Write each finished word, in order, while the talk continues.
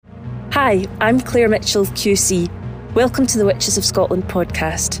Hi, I'm Claire Mitchell, QC. Welcome to the Witches of Scotland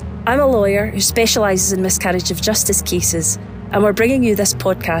podcast. I'm a lawyer who specialises in miscarriage of justice cases, and we're bringing you this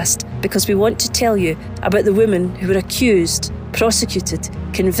podcast because we want to tell you about the women who were accused, prosecuted,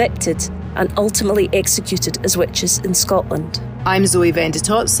 convicted, and ultimately executed as witches in Scotland. I'm Zoe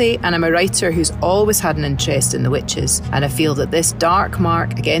Venditozzi, and I'm a writer who's always had an interest in the witches, and I feel that this dark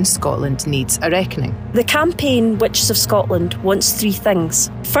mark against Scotland needs a reckoning. The campaign Witches of Scotland wants three things.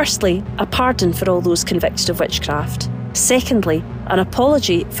 Firstly, a pardon for all those convicted of witchcraft. Secondly, an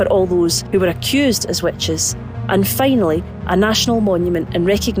apology for all those who were accused as witches. And finally, a national monument in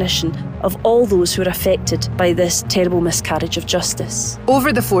recognition of all those who are affected by this terrible miscarriage of justice.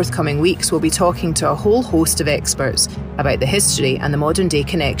 Over the forthcoming weeks, we'll be talking to a whole host of experts about the history and the modern day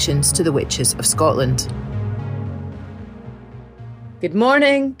connections to the Witches of Scotland. Good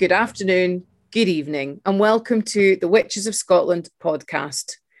morning, good afternoon, good evening, and welcome to the Witches of Scotland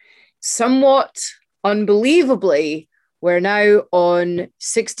podcast. Somewhat unbelievably, we're now on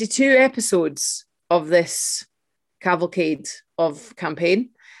 62 episodes of this cavalcade of campaign.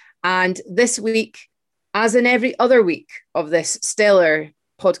 And this week, as in every other week of this stellar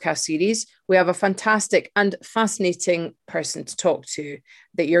podcast series, we have a fantastic and fascinating person to talk to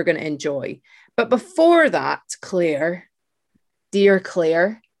that you're going to enjoy. But before that, Claire, dear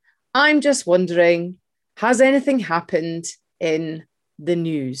Claire, I'm just wondering, has anything happened in the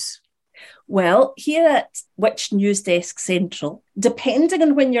news? Well, here at Witch News Desk Central, depending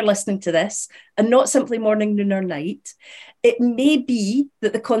on when you're listening to this, and not simply morning, noon or night, it may be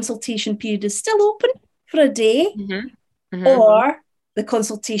that the consultation period is still open for a day, or the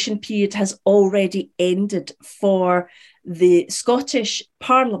consultation period has already ended for the Scottish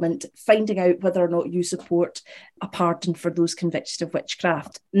Parliament finding out whether or not you support a pardon for those convicted of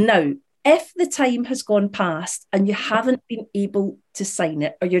witchcraft. Now, if the time has gone past and you haven't been able to sign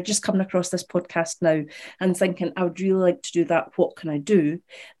it, or you're just coming across this podcast now and thinking, I would really like to do that, what can I do?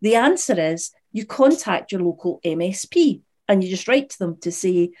 The answer is you contact your local MSP and you just write to them to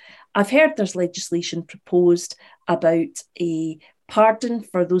say, I've heard there's legislation proposed about a pardon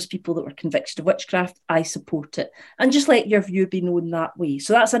for those people that were convicted of witchcraft. I support it. And just let your view be known that way.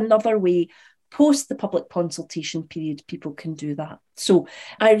 So that's another way. Post the public consultation period, people can do that. So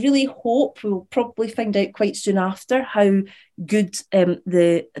I really hope we'll probably find out quite soon after how good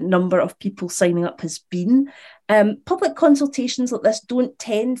the number of people signing up has been. Public consultations like this don't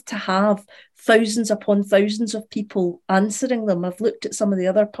tend to have thousands upon thousands of people answering them. I've looked at some of the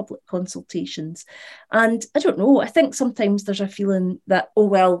other public consultations and I don't know, I think sometimes there's a feeling that, oh,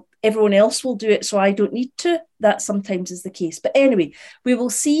 well, everyone else will do it, so I don't need to. That sometimes is the case. But anyway, we will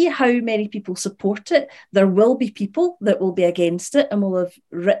see how many people support it. There will be people that will be against it and will have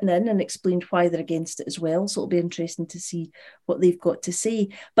written in and explained why they're against it as well. So it'll be interesting to see what they've got to say.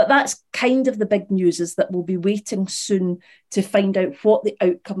 But that's kind of the big news, is that we'll be waiting soon to find out what the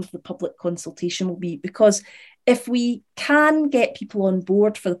outcome of the public consultation will be. Because if we can get people on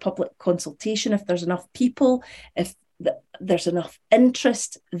board for the public consultation, if there's enough people, if there's enough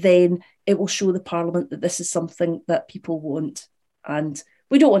interest, then it will show the Parliament that this is something that people want. And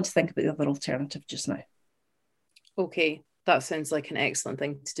we don't want to think about the other alternative just now. Okay, that sounds like an excellent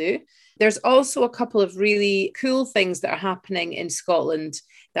thing to do. There's also a couple of really cool things that are happening in Scotland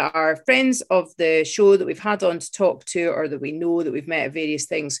that are friends of the show that we've had on to talk to, or that we know that we've met at various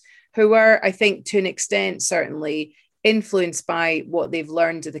things, who are, I think, to an extent, certainly influenced by what they've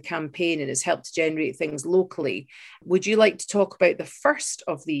learned of the campaign and has helped to generate things locally. Would you like to talk about the first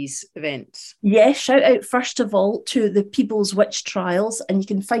of these events? Yes, shout out first of all to the People's Witch Trials, and you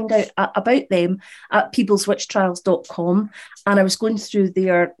can find out about them at peopleswitchtrials.com. And I was going through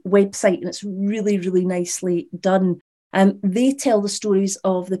their website and it's really, really nicely done. They tell the stories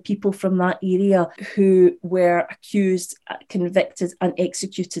of the people from that area who were accused, convicted and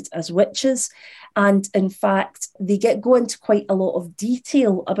executed as witches. And in fact, they go into quite a lot of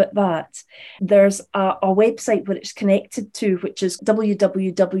detail about that. There's a website where it's connected to, which is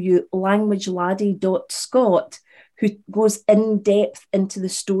www.languageladdie.scot, who goes in depth into the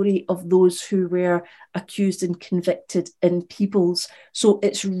story of those who were accused and convicted in Peoples. So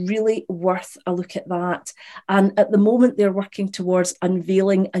it's really worth a look at that. And at the moment, they're working towards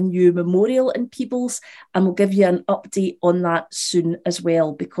unveiling a new memorial in Peoples, and we'll give you an update on that soon as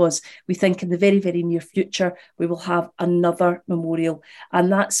well, because we think in the very, very near future, we will have another memorial.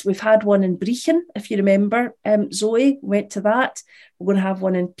 And we've had one in Brechin, if you remember, Zoe, went to that. We're going to have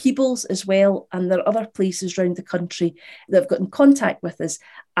one in Peebles as well. And there are other places around the country that have got in contact with us,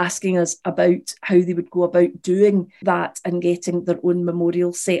 asking us about how they would go about doing that and getting their own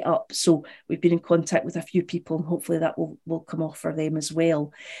memorial set up. So we've been in contact with a few people, and hopefully that will come off for them as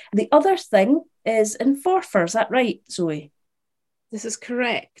well. The other thing is in Forfar, is that right, Zoe? This is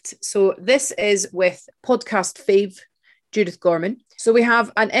correct. So this is with podcast fave Judith Gorman. So we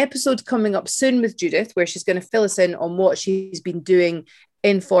have an episode coming up soon with Judith where she's going to fill us in on what she's been doing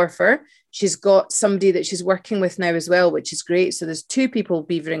in Forfar. She's got somebody that she's working with now as well, which is great. So there's 2 people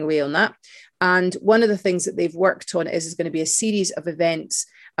beavering away on that. And one of the things that they've worked on is going to be a series of events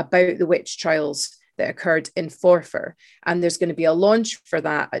about the witch trials that occurred in Forfar. And there's going to be a launch for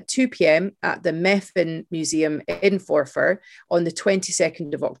that at 2 p.m. at the Methven Museum in Forfar on the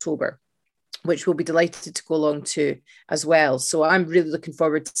 22nd of October, which we'll be delighted to go along to as well. So I'm really looking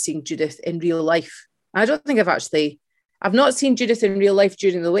forward to seeing Judith in real life. I don't think I've not seen Judith in real life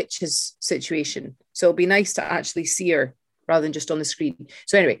during the witches situation. So it'll be nice to actually see her rather than just on the screen.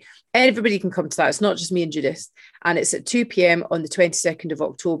 So anyway, everybody can come to that. It's not just me and Judith. And it's at 2 p.m. on the 22nd of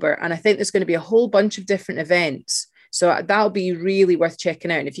October. And I think there's going to be a whole bunch of different events. So that'll be really worth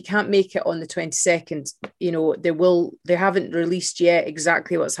checking out. And if you can't make it on the 22nd, you know, they haven't released yet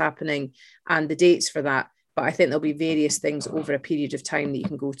exactly what's happening and the dates for that. But I think there'll be various things over a period of time that you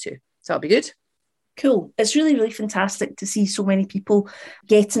can go to. So that'll be good. Cool. It's really, really fantastic to see so many people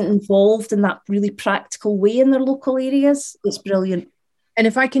getting involved in that really practical way in their local areas. It's brilliant. And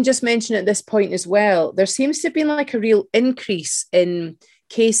if I can just mention at this point as well, there seems to have been like a real increase in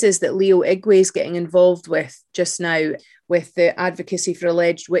cases that Leo Igwe is getting involved with just now with the advocacy for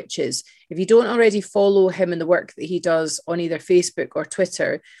alleged witches. If you don't already follow him and the work that he does on either Facebook or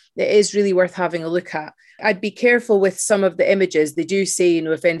Twitter, it is really worth having a look at. I'd be careful with some of the images. They do say, you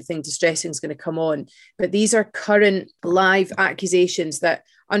know, if anything distressing is going to come on, but these are current live accusations that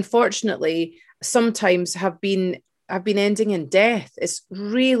unfortunately sometimes have been ending in death. It's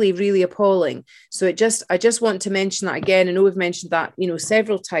really, really appalling. So I just want to mention that again. I know we've mentioned that, you know,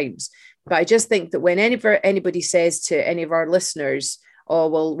 several times, but I just think that whenever anybody says to any of our listeners, oh,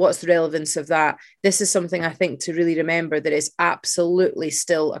 well, what's the relevance of that? This is something I think to really remember, that is absolutely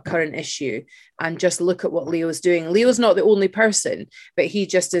still a current issue. And just look at what Leo's doing. Leo's not the only person, but he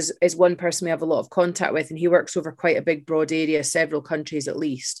just is one person we have a lot of contact with, and he works over quite a big, broad area, several countries at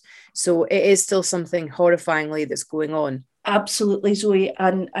least. So it is still something horrifyingly that's going on. Absolutely, Zoe.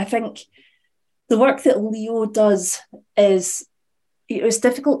 And I think the work that Leo does is, it's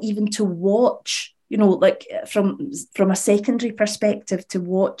difficult even to watch, you know, like from a secondary perspective, to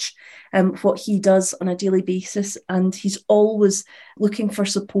watch what he does on a daily basis. And he's always looking for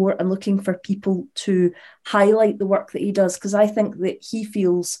support and looking for people to highlight the work that he does. Because I think that he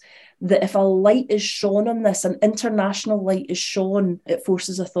feels that if a light is shone on this, an international light is shone, it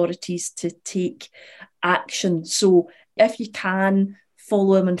forces authorities to take action. So if you can,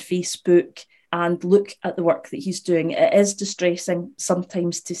 follow him on Facebook and look at the work that he's doing. It is distressing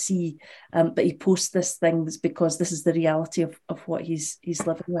sometimes to see, but he posts these things because this is the reality of what he's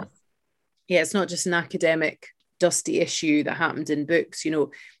living with. Yeah, it's not just an academic dusty issue that happened in books. You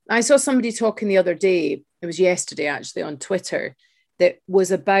know, I saw somebody talking the other day, it was yesterday actually, on Twitter, that was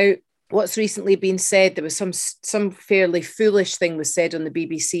about what's recently been said. There was some fairly foolish thing was said on the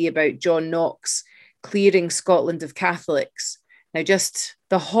BBC about John Knox clearing Scotland of Catholics. Now, just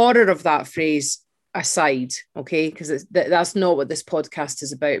the horror of that phrase aside, okay, because that's not what this podcast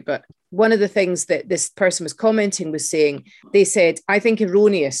is about. But one of the things that this person was commenting was saying, they said, I think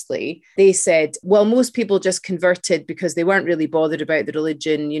erroneously, they said, well, most people just converted because they weren't really bothered about the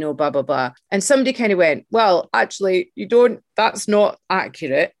religion, you know, blah, blah, blah. And somebody kind of went, well, actually, that's not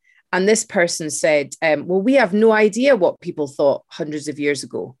accurate. And this person said, well, we have no idea what people thought hundreds of years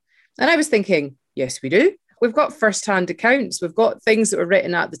ago. And I was thinking, yes, we do. We've got first-hand accounts. We've got things that were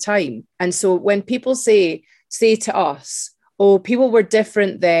written at the time. And so when people say to us, oh, people were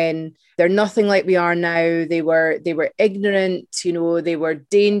different then, they're nothing like we are now, they were ignorant, you know, they were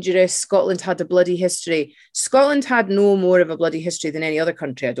dangerous, Scotland had a bloody history. Scotland had no more of a bloody history than any other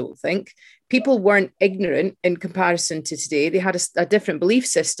country, I don't think. People weren't ignorant in comparison to today. They had a different belief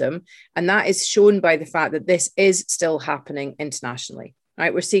system. And that is shown by the fact that this is still happening internationally.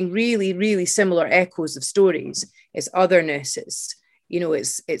 Right, we're seeing really, really similar echoes of stories. It's otherness, it's, you know,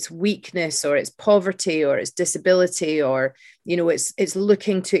 it's weakness, or it's poverty, or it's disability, or, you know, it's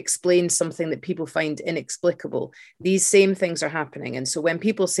looking to explain something that people find inexplicable. These same things are happening. And so when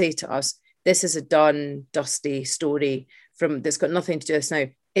people say to us, this is a done, dusty story that's got nothing to do with us now,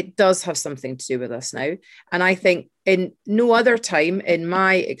 it does have something to do with us now. And I think in no other time in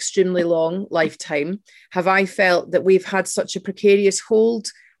my extremely long lifetime have I felt that we've had such a precarious hold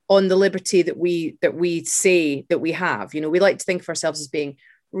on the liberty that we say that we have. We like to think of ourselves as being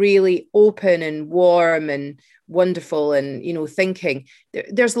really open and warm and wonderful and, thinking.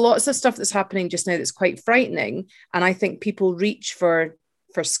 There's lots of stuff that's happening just now that's quite frightening. And I think people reach for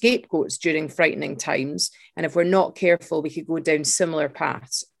scapegoats during frightening times. And if we're not careful, we could go down similar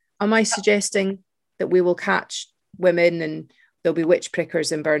paths. Am I suggesting that we will catch women and there'll be witch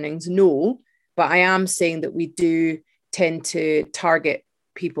prickers and burnings? No, but I am saying that we do tend to target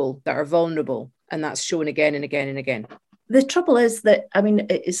people that are vulnerable. And that's shown again and again and again. The trouble is that,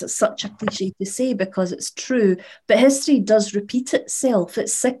 it is such a cliche to say because it's true, but history does repeat itself.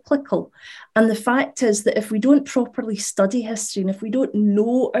 It's cyclical. And the fact is that if we don't properly study history and if we don't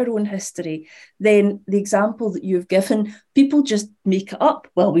know our own history, then the example that you've given, people just make it up.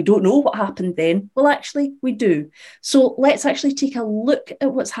 Well, we don't know what happened then. Well, actually, we do. So let's actually take a look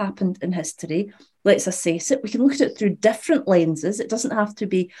at what's happened in history. Let's assess it. We can look at it through different lenses. It doesn't have to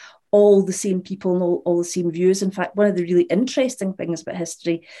be all the same people and all the same views. In fact, one of the really interesting things about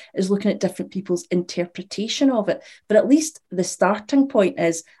history is looking at different people's interpretation of it. But at least the starting point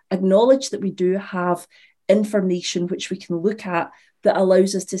is acknowledge that we do have information which we can look at that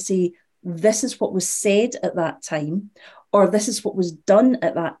allows us to say, this is what was said at that time, or this is what was done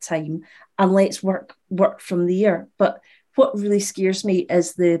at that time, and let's work from there. But what really scares me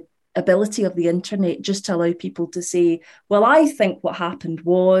is the ability of the internet just to allow people to say, well, I think what happened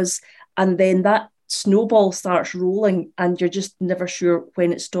was, and then that snowball starts rolling and you're just never sure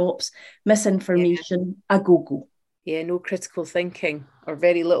when it stops. Misinformation, a go-go. Yeah, no critical thinking, or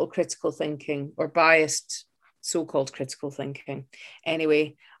very little critical thinking, or biased so-called critical thinking.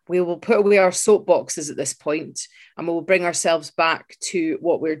 Anyway, we will put away our soapboxes at this point and we'll bring ourselves back to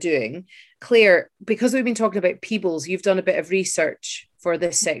what we're doing. Claire, because we've been talking about Peebles, you've done a bit of research for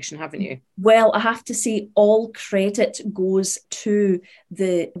this section, haven't you? Well, I have to say all credit goes to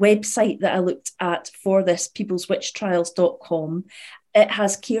the website that I looked at for this, peopleswitchtrials.com. It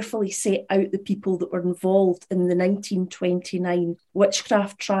has carefully set out the people that were involved in the 1929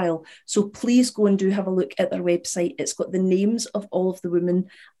 witchcraft trial. So please go and do have a look at their website. It's got the names of all of the women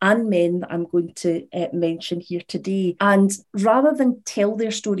and men that I'm going to mention here today. And rather than tell their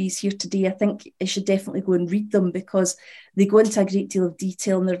stories here today, I think I should definitely go and read them because they go into a great deal of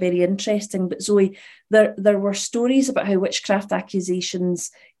detail and they're very interesting. But Zoe, there were stories about how witchcraft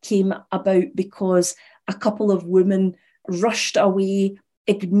accusations came about because a couple of women rushed away,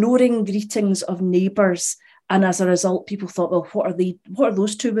 ignoring greetings of neighbours. And as a result, people thought, well, what are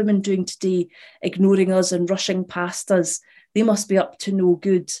those two women doing today, ignoring us and rushing past us? They must be up to no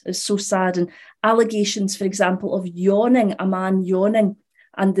good. It's so sad. And allegations, for example, of a man yawning.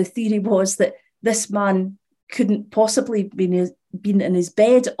 And the theory was that this man couldn't possibly been in his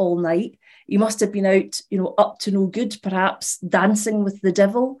bed all night. He must have been out, up to no good, perhaps dancing with the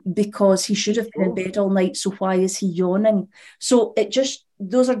devil, because he should have been in bed all night. So why is he yawning? So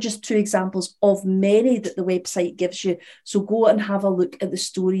those are just two examples of many that the website gives you. So go and have a look at the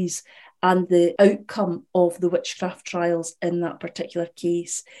stories and the outcome of the witchcraft trials in that particular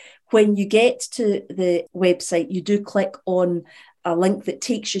case. When you get to the website, you do click on a link that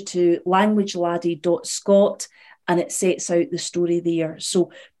takes you to languageladdie.scot, and it sets out the story there.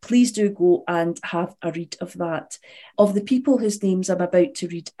 So please do go and have a read of that. Of the people whose names I'm about to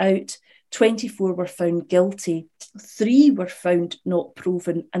read out, 24 were found guilty, 3 were found not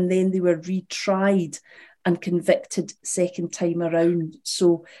proven, and then they were retried and convicted second time around.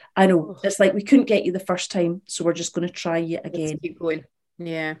 So I know, it's like we couldn't get you the first time, so we're just going to try you again. Let's keep going.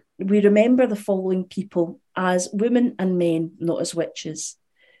 Yeah. We remember the following people as women and men, not as witches: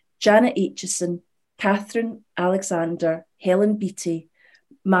 Janet Aitchison, Catherine Alexander, Helen Beattie,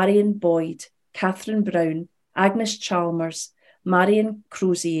 Marion Boyd, Catherine Brown, Agnes Chalmers, Marion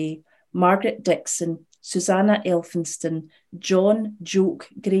Crozier, Margaret Dixon, Susanna Elphinston, John Joke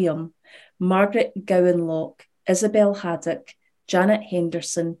Graham, Margaret Gowanlock, Isabel Haddock, Janet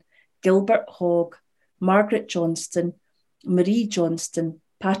Henderson, Gilbert Hogg, Margaret Johnston, Marie Johnston,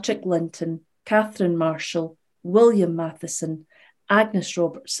 Patrick Linton, Catherine Marshall, William Matheson, Agnes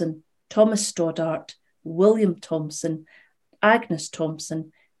Robertson, Thomas Stoddart, William Thompson, Agnes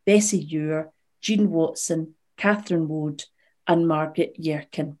Thompson, Bessie Ewer, Jean Watson, Catherine Wood, and Margaret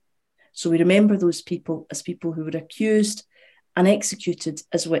Yerkin. So we remember those people as people who were accused and executed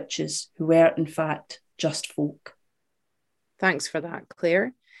as witches, who were in fact just folk. Thanks for that,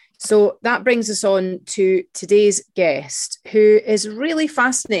 Claire. So that brings us on to today's guest, who is really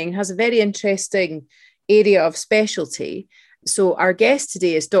fascinating, has a very interesting area of specialty. So our guest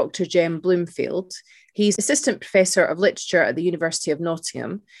today is Dr. Jem Bloomfield. He's Assistant Professor of Literature at the University of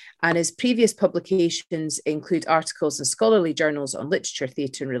Nottingham, and his previous publications include articles in scholarly journals on literature,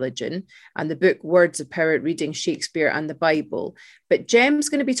 theatre and religion, and the book Words of Power, Reading Shakespeare and the Bible. But Jem's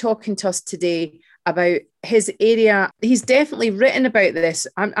going to be talking to us today about his area. He's definitely written about this.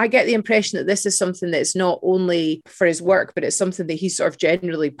 I get the impression that this is something that's not only for his work, but it's something that he's sort of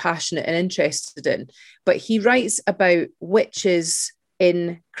generally passionate and interested in. But he writes about witches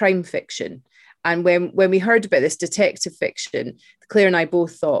in crime fiction. And when we heard about this detective fiction, Claire and I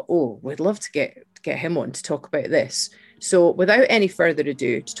both thought, oh, we'd love to get him on to talk about this. So without any further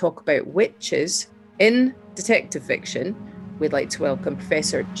ado, to talk about witches in detective fiction, we'd like to welcome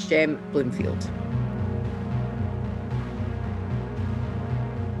Professor Jem Bloomfield.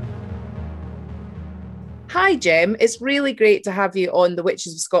 Hi, Jem. It's really great to have you on the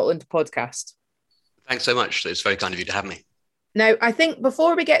Witches of Scotland podcast. Thanks so much. It's very kind of you to have me. Now, I think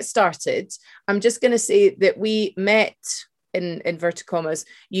before we get started, I'm just going to say that we met, in inverted commas,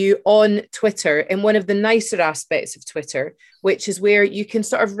 you on Twitter in one of the nicer aspects of Twitter, which is where you can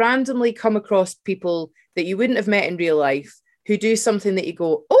sort of randomly come across people that you wouldn't have met in real life who do something that you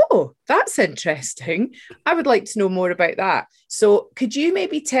go, oh, that's interesting. I would like to know more about that. So could you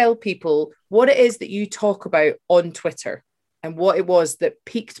maybe tell people what it is that you talk about on Twitter and what it was that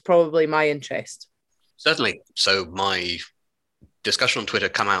piqued probably my interest? Certainly. So my discussion on Twitter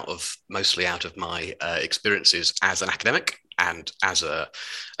come mostly out of my experiences as an academic and as a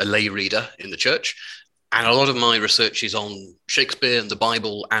lay reader in the church. And a lot of my research is on Shakespeare and the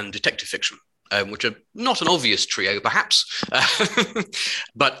Bible and detective fiction, which are not an obvious trio, perhaps.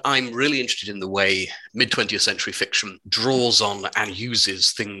 But I'm really interested in the way mid-20th century fiction draws on and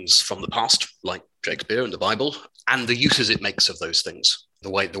uses things from the past, like Shakespeare and the Bible, and the uses it makes of those things, the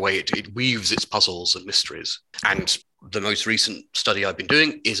way it weaves its puzzles and mysteries. And the most recent study I've been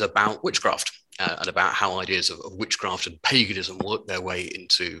doing is about witchcraft and about how ideas of witchcraft and paganism work their way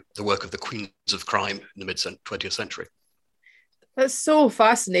into the work of the queens of crime in the mid-20th century. That's so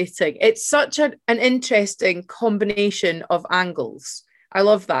fascinating. It's such an interesting combination of angles. I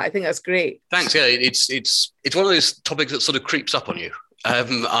love that. I think that's great. Thanks. Yeah, it's one of those topics that sort of creeps up on you.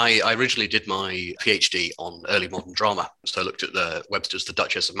 I originally did my PhD on early modern drama. So I looked at Webster's The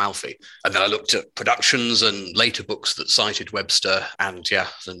Duchess of Malfi. And then I looked at productions and later books that cited Webster. And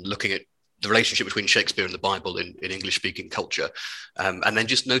then looking at the relationship between Shakespeare and the Bible in English-speaking culture. And then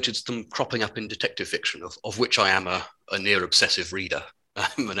just noted them cropping up in detective fiction, of which I am a near obsessive reader,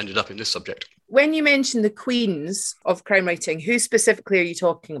 and ended up in this subject. When you mention the queens of crime writing, who specifically are you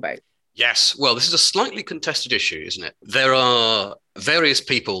talking about? Yes, well, this is a slightly contested issue, isn't it? There are various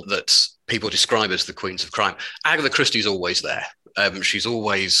people that people describe as the queens of crime. Agatha Christie's always there. She's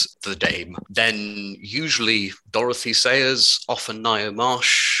always the dame. Then usually Dorothy Sayers, often Ngaio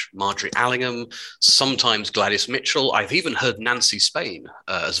Marsh, Marjorie Allingham, sometimes Gladys Mitchell. I've even heard Nancy Spain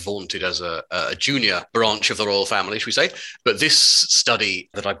as vaunted as a junior branch of the royal family, should we say. But this study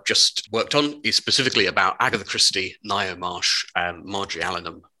that I've just worked on is specifically about Agatha Christie, Ngaio Marsh, Marjorie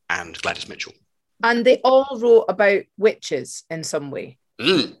Allingham, and Gladys Mitchell. And they all wrote about witches in some way.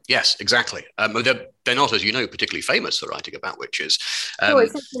 Yes, exactly. They're not, as you know, particularly famous for writing about witches. No,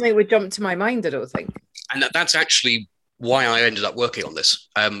 it's not something that would jump to my mind, I don't think. And that's actually why I ended up working on this.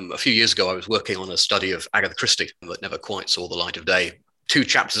 A few years ago, I was working on a study of Agatha Christie that never quite saw the light of day. 2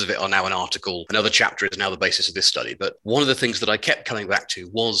 chapters of it are now an article. Another chapter is now the basis of this study. But one of the things that I kept coming back to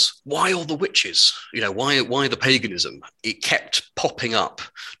was, why all the witches? Why the paganism? It kept popping up,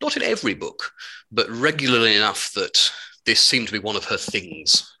 not in every book, but regularly enough that this seemed to be one of her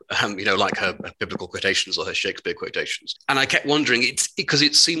things, like her biblical quotations or her Shakespeare quotations. And I kept wondering, because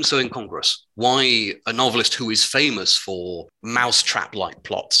it seems so incongruous, why a novelist who is famous for mousetrap-like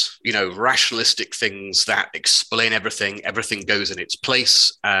plots, rationalistic things that explain everything goes in its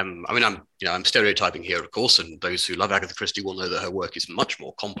place. I'm stereotyping here, of course, and those who love Agatha Christie will know that her work is much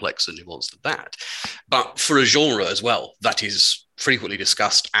more complex and nuanced than that. But for a genre as well, that is frequently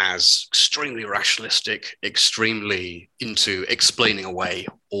discussed as extremely rationalistic, extremely into explaining away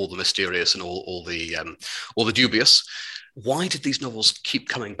all the mysterious and all the dubious. Why did these novels keep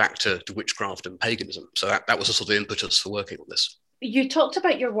coming back to witchcraft and paganism? So that was a sort of impetus for working on this. You talked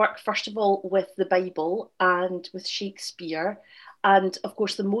about your work, first of all, with the Bible and with Shakespeare. And of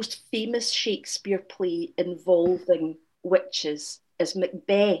course, the most famous Shakespeare play involving witches is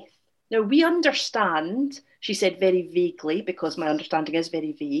Macbeth. Now, we understand, she said very vaguely, because my understanding is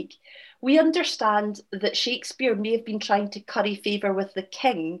very vague, we understand that Shakespeare may have been trying to curry favour with the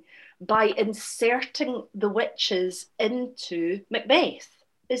king by inserting the witches into Macbeth.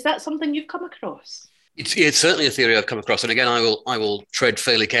 Is that something you've come across? It's certainly a theory I've come across, and again, I will tread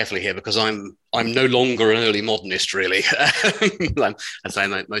fairly carefully here because I'm no longer an early modernist, really. As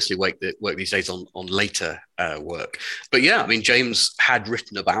I mostly work these days on later work. But yeah, I mean, James had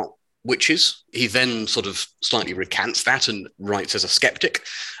written about witches. He then sort of slightly recants that and writes as a skeptic.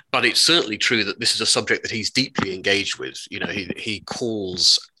 But it's certainly true that this is a subject that he's deeply engaged with. You know, he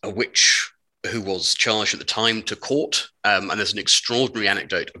calls a witch who was charged at the time to court. And there's an extraordinary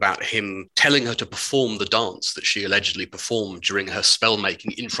anecdote about him telling her to perform the dance that she allegedly performed during her spell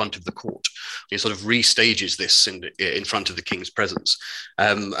making in front of the court. He sort of restages this in front of the king's presence.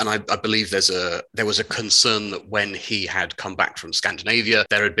 And I believe there was a concern that when he had come back from Scandinavia,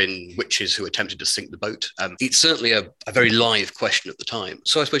 there had been witches who attempted to sink the boat. It's certainly a very live question at the time.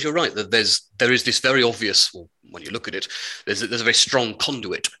 So I suppose you're right that there is this very obvious, well, when you look at it, there's a very strong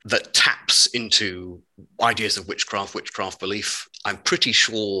conduit that taps into ideas of witchcraft belief. I'm pretty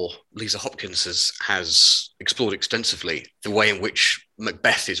sure Lisa Hopkins has explored extensively the way in which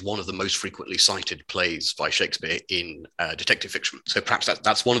Macbeth is one of the most frequently cited plays by Shakespeare in detective fiction. So perhaps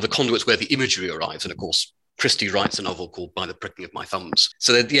that's one of the conduits where the imagery arrives. And of course, Christie writes a novel called By the Pricking of My Thumbs.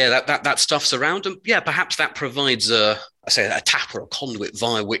 So that stuff's around. And yeah, perhaps that provides a tap or a conduit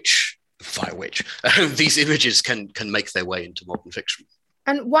via which these images can make their way into modern fiction.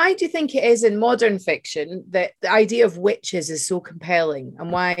 And why do you think it is in modern fiction that the idea of witches is so compelling,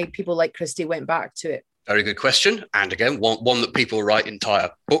 and why people like Christie went back to it? Very good question. And again, one that people write entire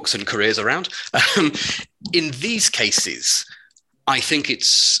books and careers around. In these cases, I think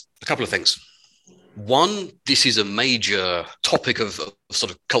it's a couple of things. One, this is a major topic of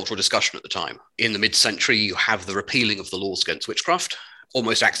sort of cultural discussion at the time. In the mid-century, you have the repealing of the laws against witchcraft,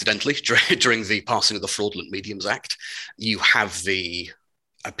 almost accidentally, during the passing of the Fraudulent Mediums Act. You have the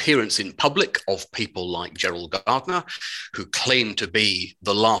appearance in public of people like Gerald Gardner, who claim to be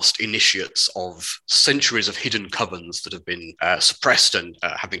the last initiates of centuries of hidden covens that have been suppressed and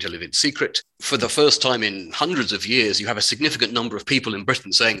having to live in secret. For the first time in hundreds of years, you have a significant number of people in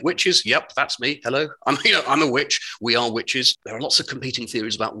Britain saying, witches, yep, that's me, hello, I'm a witch, we are witches. There are lots of competing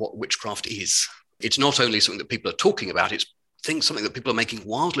theories about what witchcraft is. It's not only something that people are talking about, it's something that people are making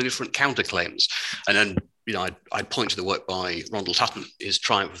wildly different counterclaims. And then, I'd point to the work by Rondell Tutton, his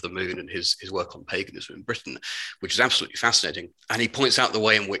Triumph of the Moon, and his work on paganism in Britain, which is absolutely fascinating. And he points out the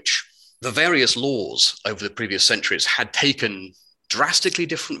way in which the various laws over the previous centuries had taken drastically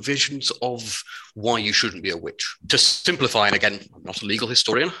different visions of why you shouldn't be a witch. To simplify, and again, I'm not a legal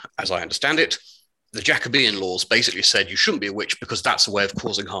historian, as I understand it, the Jacobean laws basically said you shouldn't be a witch because that's a way of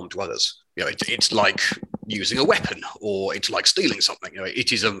causing harm to others. It's like using a weapon, or it's like stealing something.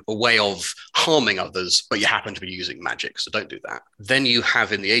 It is a way of harming others, but you happen to be using magic, so don't do that. Then you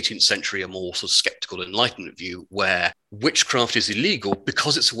have in the 18th century a more sort of skeptical Enlightenment view where witchcraft is illegal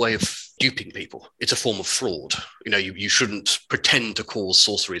because it's a way of duping people. It's a form of fraud. You shouldn't pretend to cause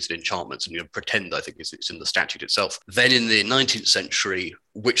sorceries and enchantments, and pretend, I think, it's in the statute itself. Then in the 19th century,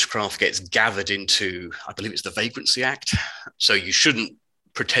 witchcraft gets gathered into, I believe it's the Vagrancy Act. So you shouldn't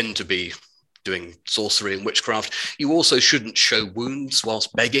pretend to be doing sorcery and witchcraft. You also shouldn't show wounds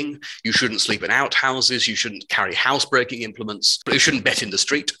whilst begging. You shouldn't sleep in outhouses. You shouldn't carry housebreaking implements. You shouldn't bet in the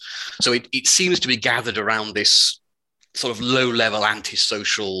street. So it seems to be gathered around this sort of low-level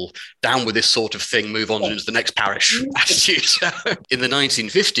antisocial, down with this sort of thing, move on into the next parish attitude. In the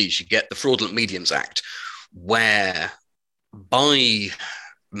 1950s, you get the Fraudulent Mediums Act, where by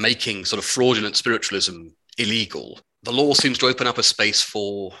making sort of fraudulent spiritualism illegal, the law seems to open up a space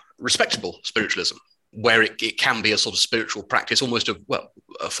for respectable spiritualism, where it can be a sort of spiritual practice, almost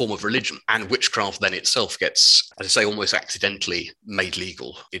a form of religion. And witchcraft then itself gets, as I say, almost accidentally made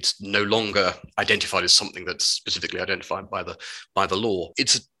legal. It's no longer identified as something that's specifically identified by the law.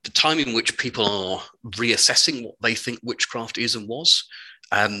 It's the time in which people are reassessing what they think witchcraft is and was.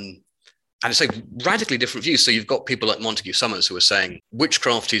 And I say radically different views. So you've got people like Montague Summers who are saying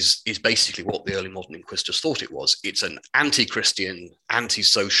witchcraft is basically what the early modern Inquisitors thought it was. It's an anti-Christian,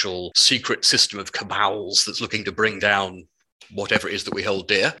 anti-social, secret system of cabals that's looking to bring down whatever it is that we hold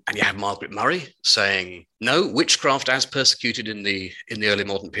dear. And you have Margaret Murray saying, no, witchcraft as persecuted in the early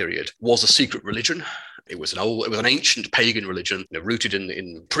modern period was a secret religion. It was an ancient pagan religion, rooted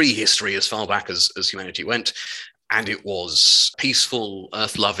in prehistory as far back as humanity went. And it was peaceful,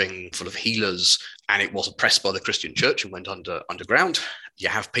 earth-loving, full of healers, and it was oppressed by the Christian church and went underground. You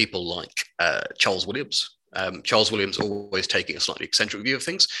have people like Charles Williams. Charles Williams always taking a slightly eccentric view of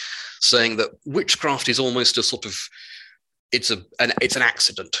things, saying that witchcraft is almost a sort of, it's an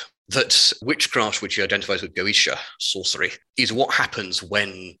accident. That witchcraft, which he identifies with Goetia, sorcery, is what happens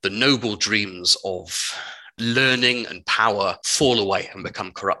when the noble dreams of learning and power fall away and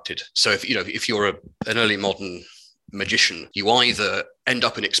become corrupted. So if you're an early modern magician, you either end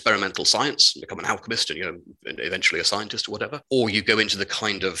up in experimental science, become an alchemist and eventually a scientist or whatever, or you go into the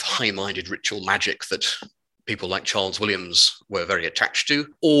kind of high-minded ritual magic that people like Charles Williams were very attached to,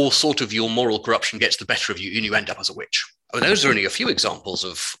 or sort of your moral corruption gets the better of you and you end up as a witch. I mean, those are only a few examples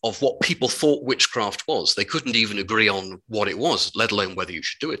of what people thought witchcraft was. They couldn't even agree on what it was, let alone whether you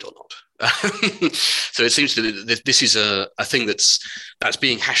should do it or not. So it seems to me that this is a thing that's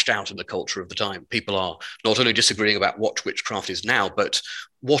being hashed out in the culture of the time. People are not only disagreeing about what witchcraft is now, but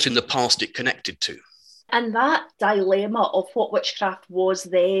what in the past it connected to. And that dilemma of what witchcraft was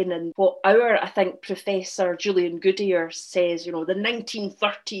then and what I think, Professor Julian Goodyear says, the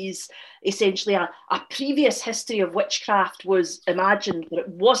 1930s, essentially a previous history of witchcraft was imagined, but it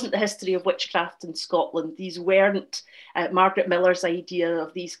wasn't the history of witchcraft in Scotland. These weren't Margaret Miller's idea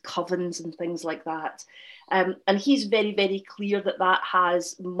of these covens and things like that. And he's very, very clear that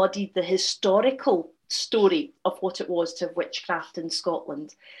has muddied the historical story of what it was to have witchcraft in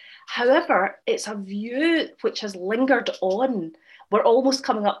Scotland. However, it's a view which has lingered on. We're almost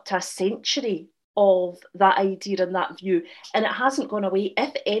coming up to a century of that idea and that view, and it hasn't gone away.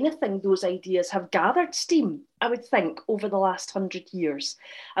 If anything, those ideas have gathered steam, I would think, over the last 100 years,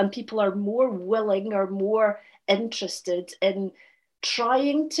 and people are more willing or more interested in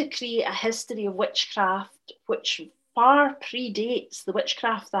trying to create a history of witchcraft which far predates the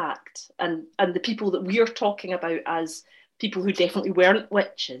Witchcraft Act and the people that we're talking about as people who definitely weren't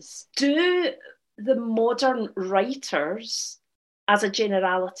witches. Do the modern writers, as a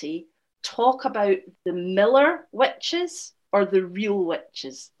generality, talk about the Miller witches or the real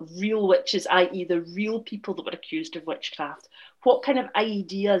witches? Real witches, i.e. the real people that were accused of witchcraft. What kind of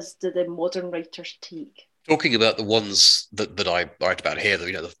ideas do the modern writers take? Talking about the ones that I write about here,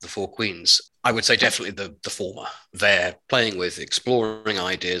 the four queens, I would say definitely the former. They're playing with, exploring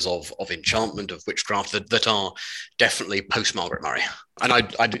ideas of enchantment, of witchcraft that are definitely post-Margaret Murray. And I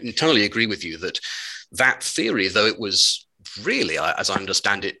entirely agree with you that theory, though it was really, as I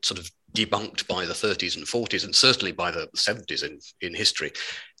understand it, sort of debunked by the 30s and 40s, and certainly by the 70s in history,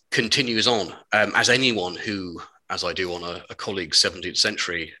 continues on, as anyone who, as I do on a colleague's 17th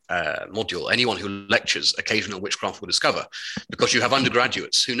century module, anyone who lectures occasional witchcraft will discover, because you have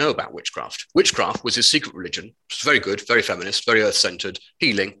undergraduates who know about witchcraft. Witchcraft was his secret religion. It's very good, very feminist, very earth-centered,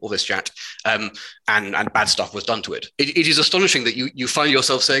 healing, all this chat, and bad stuff was done to it. It is astonishing that you find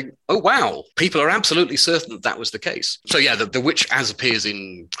yourself saying, oh, wow, people are absolutely certain that was the case. So yeah, the witch as appears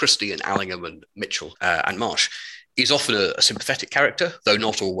in Christie and Allingham and Mitchell and Marsh is often a sympathetic character, though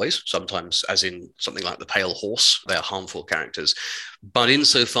not always. Sometimes, as in something like the Pale Horse, they are harmful characters. But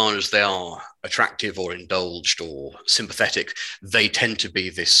insofar as they are attractive or indulged or sympathetic, they tend to be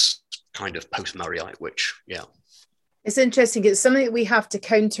this kind of post-Murrayite witch. Yeah. It's interesting. It's something that we have to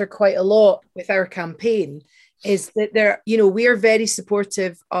counter quite a lot with our campaign, is that we're very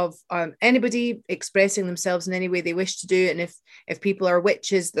supportive of anybody expressing themselves in any way they wish to do. And if people are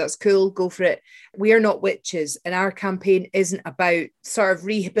witches, that's cool, go for it. We are not witches, and our campaign isn't about sort of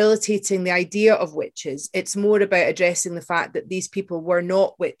rehabilitating the idea of witches. It's more about addressing the fact that these people were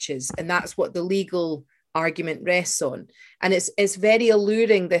not witches, and that's what the legal argument rests on. And it's very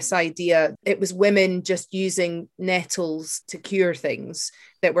alluring, this idea. It was women just using nettles to cure things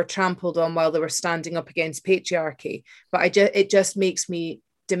that were trampled on while they were standing up against patriarchy. But it just makes me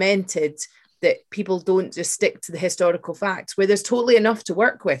demented that people don't just stick to the historical facts, where there's totally enough to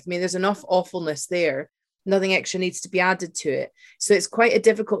work with. I mean, there's enough awfulness there. Nothing extra needs to be added to it. So it's quite a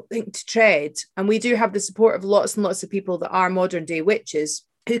difficult thing to tread. And we do have the support of lots and lots of people that are modern day witches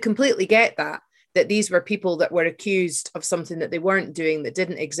who completely get that these were people that were accused of something that they weren't doing, that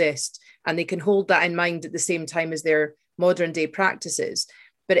didn't exist. And they can hold that in mind at the same time as their modern day practices.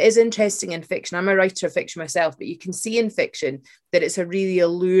 But it is interesting in fiction. I'm a writer of fiction myself, but you can see in fiction that it's a really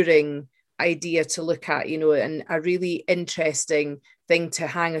alluring idea to look at, and a really interesting thing to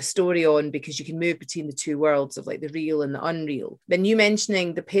hang a story on, because you can move between the two worlds of like the real and the unreal. Then you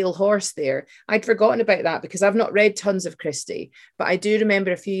mentioning the Pale Horse there, I'd forgotten about that because I've not read tons of Christie, but I do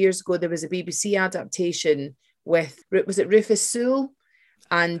remember a few years ago there was a BBC adaptation with, was it Rufus Sewell?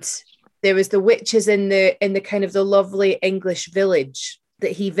 And there was the witches in the kind of the lovely English village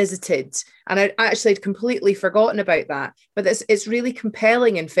that he visited. And I actually had completely forgotten about that. But it's really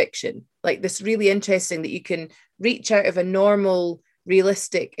compelling in fiction. Like, this really interesting that you can reach out of a normal,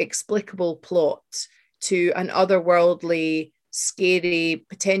 realistic, explicable plot to an otherworldly, scary,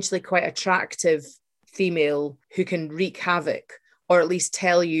 potentially quite attractive female who can wreak havoc, or at least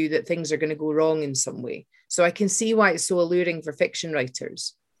tell you that things are going to go wrong in some way. So I can see why it's so alluring for fiction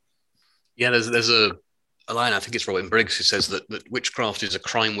writers. Yeah, there's a line, I think it's Robin Briggs, who says that witchcraft is a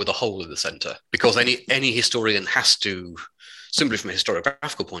crime with a hole in the center, because any historian has to, simply from a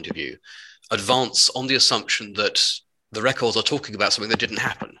historiographical point of view, advance on the assumption that the records are talking about something that didn't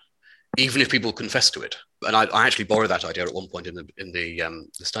happen, even if people confess to it. And I actually borrow that idea at one point in the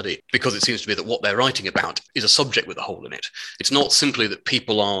study, because it seems to me that what they're writing about is a subject with a hole in it. It's not simply that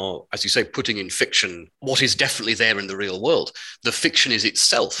people are, as you say, putting in fiction what is definitely there in the real world. The fiction is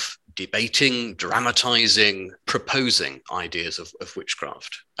itself debating, dramatizing, proposing ideas of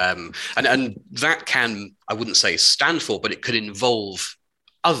witchcraft. And that can, I wouldn't say stand for, but it could involve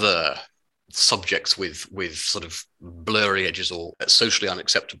other subjects with sort of blurry edges or socially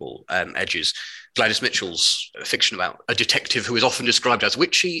unacceptable edges. Gladys Mitchell's fiction about a detective who is often described as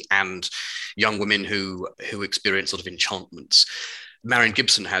witchy, and young women who experience sort of enchantments. Marion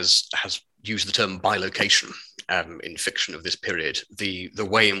Gibson has used the term bilocation in fiction of this period, the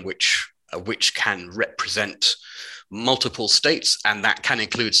way in which a witch can represent multiple states, and that can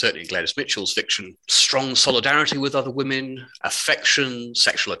include, certainly in Gladys Mitchell's fiction, strong solidarity with other women, affection,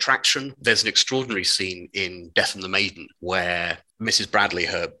 sexual attraction. There's an extraordinary scene in Death and the Maiden where Mrs. Bradley,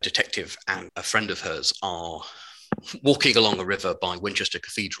 her detective, and a friend of hers are walking along a river by Winchester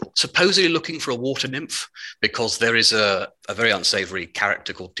Cathedral, supposedly looking for a water nymph, because there is a very unsavory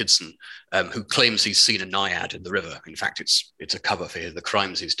character called Tidson who claims he's seen a naiad in the river. In fact, it's a cover for the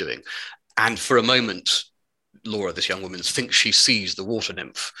crimes he's doing. And for a moment, Laura, this young woman, thinks she sees the water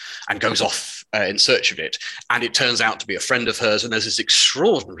nymph and goes off in search of it. And it turns out to be a friend of hers. And there's this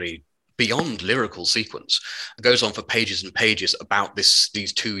extraordinary, beyond lyrical sequence. It goes on for pages and pages about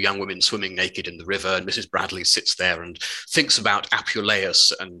these two young women swimming naked in the river. And Mrs. Bradley sits there and thinks about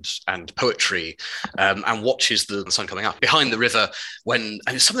Apuleius and poetry and watches the sun coming up behind the river. And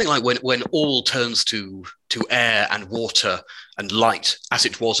it's something like when all turns to air and water and light, as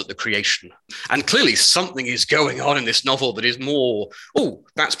it was at the creation. And clearly something is going on in this novel that is more, oh,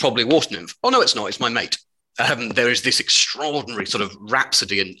 that's probably water nymph. Oh, no, it's not. It's my mate. There is this extraordinary sort of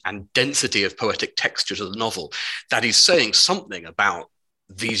rhapsody and density of poetic texture to the novel that is saying something about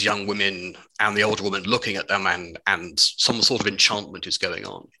these young women and the older woman looking at them, and some sort of enchantment is going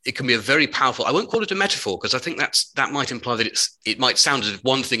on. It can be a very powerful, I won't call it a metaphor, because I think that might imply that it might sound as if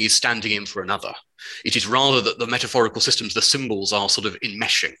one thing is standing in for another. It is rather that the metaphorical systems, the symbols, are sort of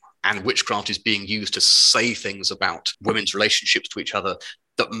enmeshing, and witchcraft is being used to say things about women's relationships to each other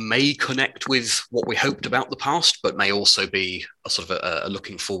that may connect with what we hoped about the past, but may also be a sort of a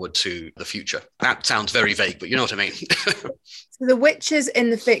looking forward to the future. That sounds very vague, but you know what I mean. So the witches in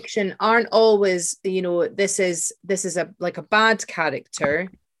the fiction aren't always, this is like a bad character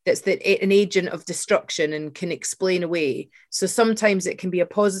that's an agent of destruction and can explain away. So sometimes it can be a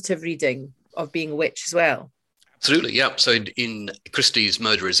positive reading of being a witch as well. Absolutely, yeah. So in Christie's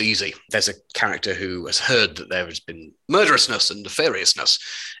Murder is Easy, there's a character who has heard that there has been murderousness and nefariousness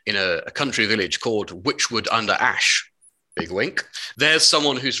in a country village called Witchwood under Ash. Big wink. There's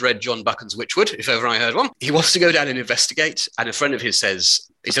someone who's read John Buchan's Witchwood, if ever I heard one. He wants to go down and investigate, and a friend of his says,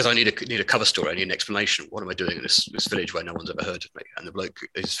 I need a cover story, I need an explanation. What am I doing in this village where no one's ever heard of me? And the bloke,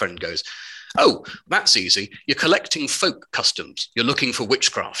 his friend, goes, oh, that's easy. You're collecting folk customs. You're looking for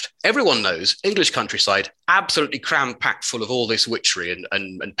witchcraft. Everyone knows English countryside, absolutely cram-packed full of all this witchery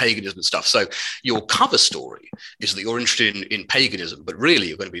and paganism and stuff. So your cover story is that you're interested in paganism, but really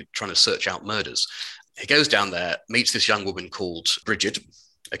you're going to be trying to search out murders. He goes down there, meets this young woman called Bridget.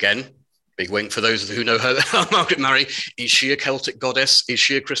 Again, big wink for those who know her, Margaret Murray. Is she a Celtic goddess? Is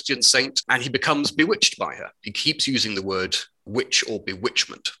she a Christian saint? And he becomes bewitched by her. He keeps using the word witch or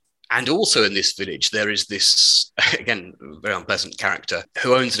bewitchment. And also in this village, there is this, again, very unpleasant character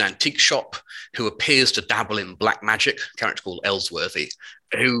who owns an antique shop, who appears to dabble in black magic, a character called Ellsworthy,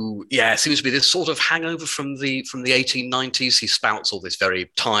 who, seems to be this sort of hangover from the 1890s. He spouts all this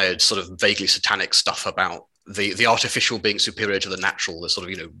very tired, sort of vaguely satanic stuff about the artificial being superior to the natural, the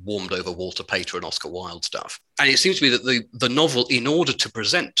sort of, warmed over Walter Pater and Oscar Wilde stuff. And it seems to me that the novel, in order to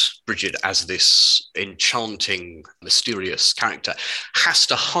present Bridget as this enchanting, mysterious character, has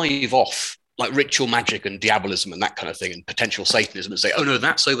to hive off like ritual magic and diabolism and that kind of thing, and potential Satanism, and say, oh no,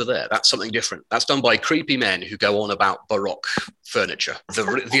 that's over there. That's something different. That's done by creepy men who go on about Baroque furniture.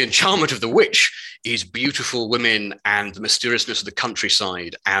 The enchantment of the witch is beautiful women and the mysteriousness of the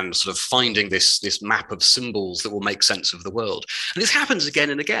countryside and sort of finding this map of symbols that will make sense of the world. And this happens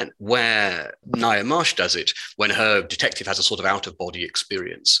again and again, where Ngaio Marsh does it when her detective has a sort of out-of-body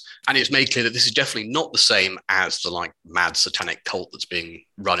experience. And it's made clear that this is definitely not the same as the like mad satanic cult that's being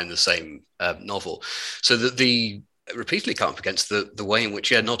run in the same novel. So that the repeatedly come up against the way in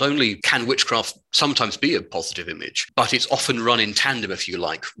which, not only can witchcraft sometimes be a positive image, but it's often run in tandem, if you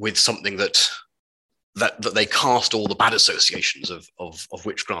like, with something that that they cast all the bad associations of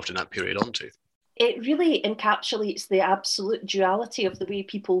witchcraft in that period onto. It really encapsulates the absolute duality of the way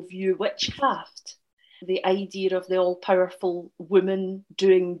people view witchcraft. The idea of the all-powerful woman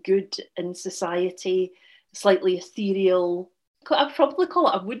doing good in society, slightly ethereal. I'd probably call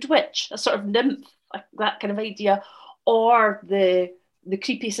it a wood witch, a sort of nymph, that kind of idea, or the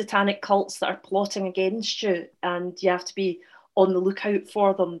creepy satanic cults that are plotting against you, and you have to be on the lookout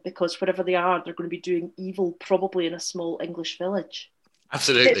for them because wherever they are, they're going to be doing evil, probably in a small English village.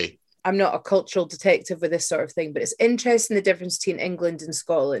 Absolutely. I'm not a cultural detective with this sort of thing, but it's interesting the difference between England and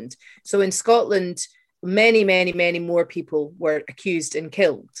Scotland. So in Scotland, many, many, many more people were accused and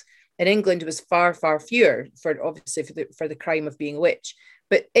killed. In England, it was far, far fewer for the crime of being a witch.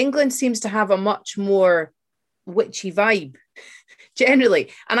 But England seems to have a much more witchy vibe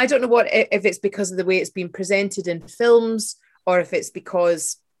generally. And I don't know if it's because of the way it's been presented in films, or if it's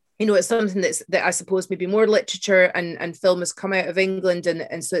because, you know, it's something that I suppose maybe more literature and film has come out of England,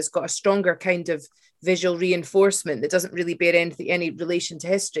 and so it's got a stronger kind of visual reinforcement that doesn't really bear any relation to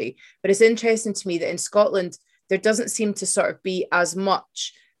history. But it's interesting to me that in Scotland, there doesn't seem to sort of be as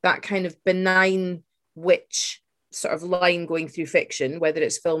much that kind of benign witch sort of line going through fiction, whether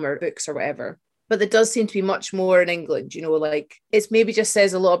it's film or books or whatever. But there does seem to be much more in England, you know, like it's maybe just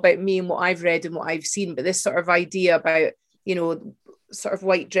says a lot about me and what I've read and what I've seen. But this sort of idea about, you know, sort of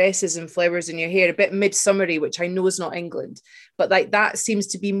white dresses and flowers in your hair, a bit midsummery, which I know is not England, but like that seems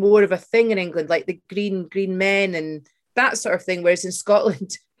to be more of a thing in England, like the green men and that sort of thing. Whereas in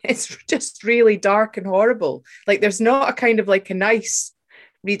Scotland, it's just really dark and horrible. Like there's not a kind of like a nice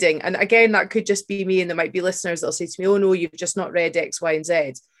reading. And again, that could just be me, and there might be listeners that'll say to me, oh no, you've just not read X, Y, and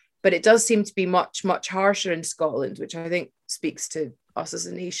Z. But it does seem to be much, much harsher in Scotland, which I think speaks to us as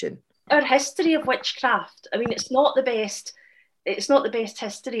a nation. Our history of witchcraft, I mean, it's not the best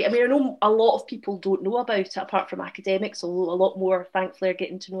history. I mean, I know a lot of people don't know about it, apart from academics, although a lot more, thankfully, are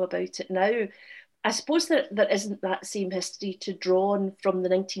getting to know about it now. I suppose that there isn't that same history to draw on from the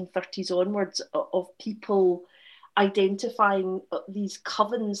 1930s onwards of people identifying these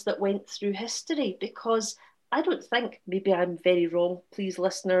covens that went through history, because I don't think, maybe I'm very wrong, please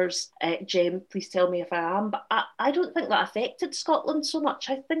listeners, Jem, please tell me if I am, but I don't think that affected Scotland so much.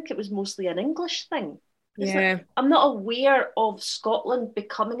 I think it was mostly an English thing. Yeah. I'm not aware of Scotland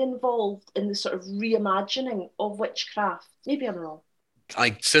becoming involved in the sort of reimagining of witchcraft. Maybe I'm wrong.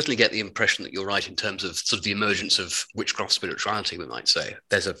 I certainly get the impression that you're right in terms of sort of the emergence of witchcraft spirituality, we might say.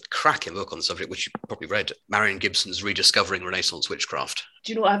 There's a cracking book on the subject, which you probably read, Marion Gibson's Rediscovering Renaissance Witchcraft.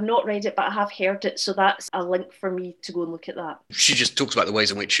 Do you know, I've not read it, but I have heard it, so that's a link for me to go and look at that. She just talks about the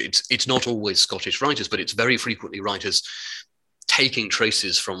ways in which it's not always Scottish writers, but it's very frequently writers taking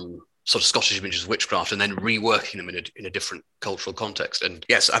traces from sort of Scottish images of witchcraft and then reworking them in a different cultural context. And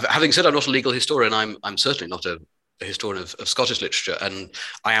yes, having said I'm not a legal historian, I'm certainly not a historian of Scottish literature, and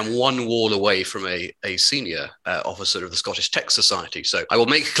I am one wall away from a senior officer of the Scottish Text Society. So I will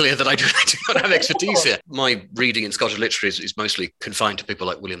make clear that I do not have expertise here. My reading in Scottish literature is mostly confined to people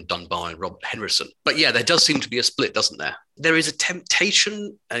like William Dunbar and Rob Henryson. But yeah, there does seem to be a split, doesn't there? There is a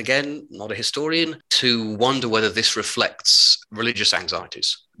temptation, and again, not a historian, to wonder whether this reflects religious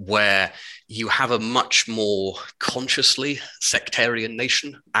anxieties, where you have a much more consciously sectarian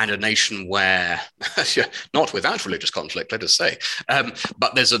nation, and a nation where, not without religious conflict, let us say,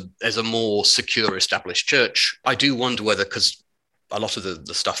 but there's a more secure established church. I do wonder whether, because a lot of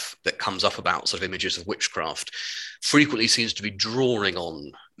the stuff that comes up about sort of images of witchcraft frequently seems to be drawing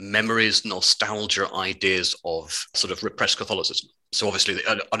on memories, nostalgia, ideas of sort of repressed Catholicism. So obviously,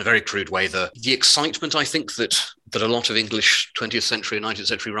 on a very crude way, the excitement, I think, that a lot of English 20th century and 19th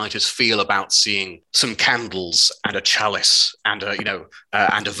century writers feel about seeing some candles and a chalice and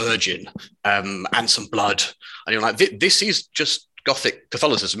a virgin and some blood, and you're like, this is just Gothic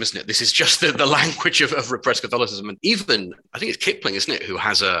Catholicism, isn't it? This is just the language of repressed Catholicism. And even, I think it's Kipling, isn't it, who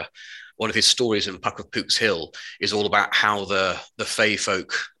has one of his stories in Puck of Pook's Hill is all about how the Fey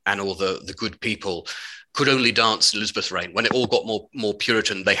folk and all the good people could only dance in Elizabeth's reign. When it all got more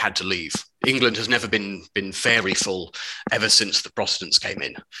Puritan, they had to leave. England has never been fairyful ever since the Protestants came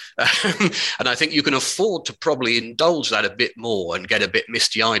in. And I think you can afford to probably indulge that a bit more and get a bit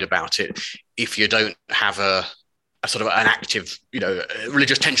misty-eyed about it if you don't have a sort of an active,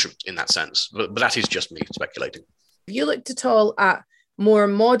 religious tension in that sense. But that is just me speculating. Have you looked at all at more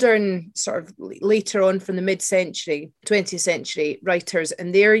modern, sort of later on from the mid-century, 20th century writers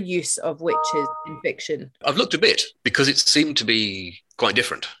and their use of witches in fiction? I've looked a bit because it seemed to be quite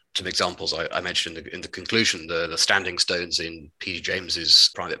different. Some examples I mentioned in the conclusion, the Standing Stones in P.D. James's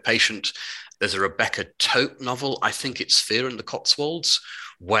Private Patient. There's a Rebecca Tote novel, I think it's Fear in the Cotswolds,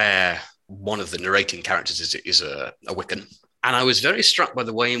 where one of the narrating characters is a Wiccan. And I was very struck by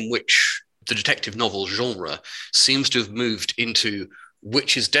the way in which the detective novel genre seems to have moved into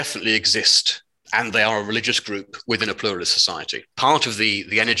witches definitely exist and they are a religious group within a pluralist society. Part of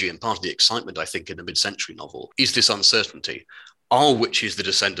the energy and part of the excitement, I think, in the mid-century novel is this uncertainty. Are witches the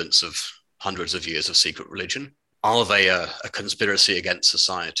descendants of hundreds of years of secret religion? Are they a conspiracy against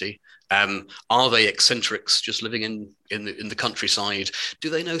society? Are they eccentrics just living in the countryside? Do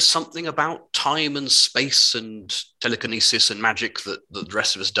they know something about time and space and telekinesis and magic that the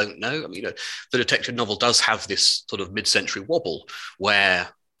rest of us don't know? I mean, the detective novel does have this sort of mid-century wobble where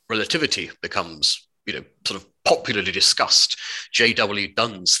relativity becomes, sort of popularly discussed. J.W.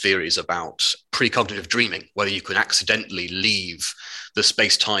 Dunn's theories about precognitive dreaming, whether you can accidentally leave the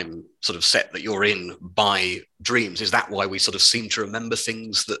space-time sort of set that you're in by dreams. Is that why we sort of seem to remember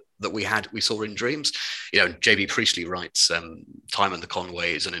things that we saw in dreams? J.B. Priestley writes Time and the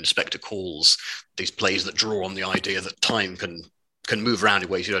Conways and Inspector Calls, these plays that draw on the idea that time can move around in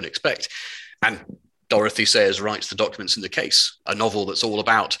ways you don't expect. And Dorothy Sayers writes The Documents in the Case, a novel that's all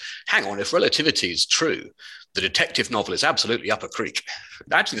about, hang on, if relativity is true, the detective novel is absolutely up a creek.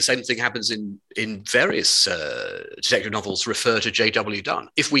 Actually, the same thing happens in various detective novels refer to J.W. Dunn.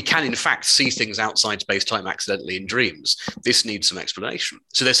 If we can, in fact, see things outside space-time accidentally in dreams, this needs some explanation.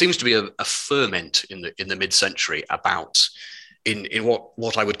 So there seems to be a ferment in the mid-century about, in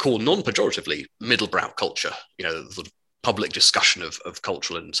what I would call non-pejoratively, middlebrow culture, the public discussion of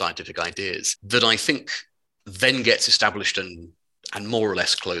cultural and scientific ideas that I think then gets established and more or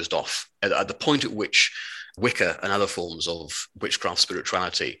less closed off at the point at which Wicca and other forms of witchcraft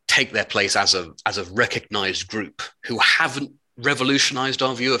spirituality take their place as a recognized group who haven't revolutionized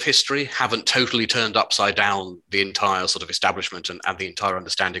our view of history, haven't totally turned upside down the entire sort of establishment and the entire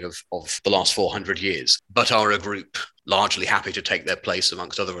understanding of the last 400 years, but are a group largely happy to take their place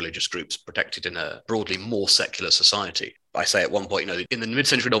amongst other religious groups protected in a broadly more secular society. I say at one point, in the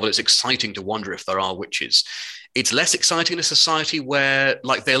mid-century novel, it's exciting to wonder if there are witches. It's less exciting in a society where,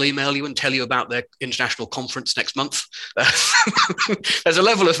 they'll email you and tell you about their international conference next month. There's a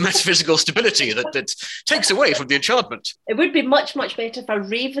level of metaphysical stability that takes away from the enchantment. It would be much, much better if a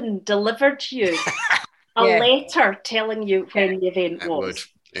raven delivered to you a letter telling you when the event was.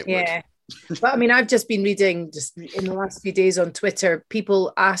 It would. But I mean, I've just been reading just in the last few days on Twitter,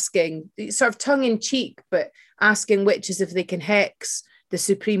 people asking, sort of tongue in cheek, but asking witches if they can hex the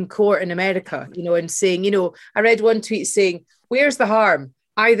Supreme Court in America, and saying, I read one tweet saying, where's the harm?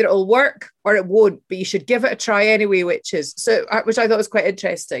 Either it'll work or it won't, but you should give it a try anyway, witches. So, which I thought was quite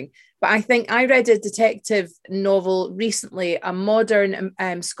interesting. But I think I read a detective novel recently, a modern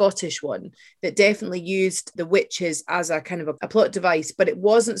Scottish one, that definitely used the witches as a kind of a plot device, but it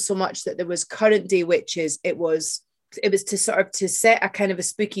wasn't so much that there was current day witches. It was to sort of to set a kind of a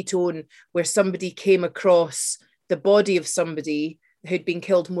spooky tone where somebody came across the body of somebody who'd been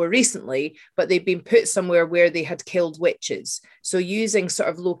killed more recently, but they'd been put somewhere where they had killed witches. So using sort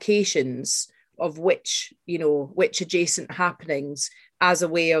of locations of witch adjacent happenings as a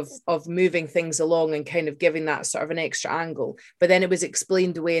way of moving things along and kind of giving that sort of an extra angle. But then it was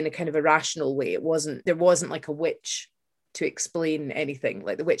explained away in a kind of a rational way. There wasn't like a witch to explain anything,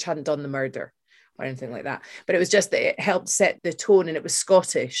 like the witch hadn't done the murder or anything like that. But it was just that it helped set the tone, and it was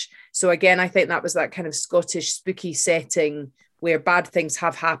Scottish. So again, I think that was that kind of Scottish spooky setting where bad things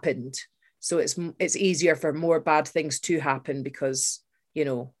have happened. So it's easier for more bad things to happen because,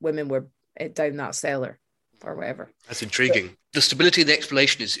 women were down that cellar or whatever. That's intriguing. The stability of the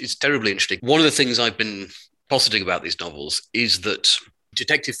explanation is terribly interesting. One of the things I've been positing about these novels is that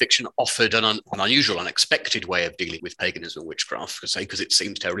detective fiction offered an unusual, unexpected way of dealing with paganism and witchcraft, because it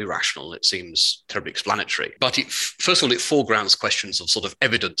seems terribly rational, it seems terribly explanatory. But first of all, it foregrounds questions of sort of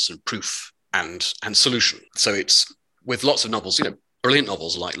evidence and proof and solution. So it's, with lots of novels, brilliant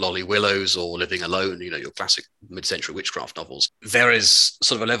novels like Lolly Willows or Living Alone, your classic mid-century witchcraft novels, there is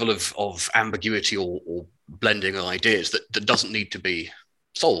sort of a level of ambiguity or blending of ideas that doesn't need to be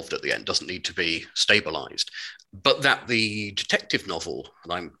solved at the end, doesn't need to be stabilized. But that the detective novel,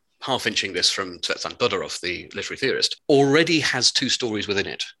 and I'm half-inching this from Tsvetan Todorov, the literary theorist, already has two stories within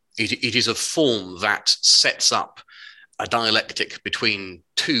it. It is a form that sets up a dialectic between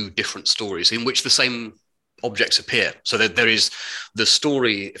two different stories in which the same objects appear. So there is the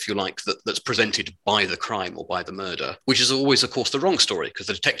story, if you like, that's presented by the crime or by the murder, which is always, of course, the wrong story, because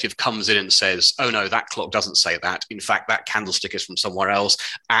the detective comes in and says, oh no, that clock doesn't say that. In fact, that candlestick is from somewhere else.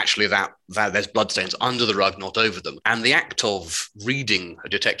 Actually, that there's bloodstains under the rug, not over them. And the act of reading a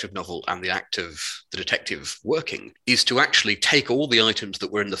detective novel and the act of the detective working is to actually take all the items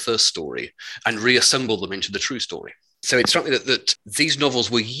that were in the first story and reassemble them into the true story. So it struck me that these novels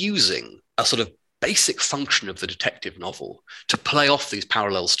were using a sort of basic function of the detective novel to play off these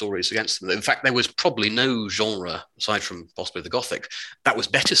parallel stories against them. In fact, there was probably no genre, aside from possibly the Gothic, that was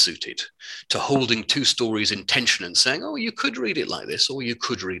better suited to holding two stories in tension and saying, oh, you could read it like this, or you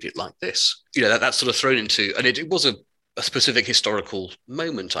could read it like this. You know, that's sort of thrown into, and it was a specific historical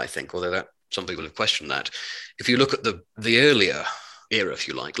moment, I think, although that some people have questioned that. If you look at the earlier era, if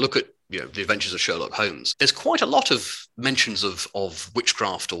you like, look at the Adventures of Sherlock Holmes. There's quite a lot of mentions of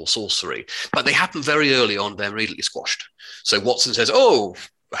witchcraft or sorcery, but they happen very early on. They're immediately squashed. So Watson says, oh,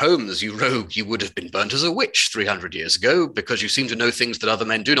 Holmes, you rogue, you would have been burnt as a witch 300 years ago because you seem to know things that other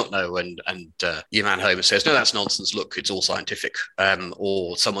men do not know. And your man Holmes says, no, that's nonsense. Look, it's all scientific.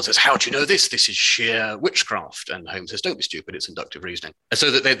 Or someone says, how do you know this? This is sheer witchcraft. And Holmes says, don't be stupid. It's inductive reasoning. And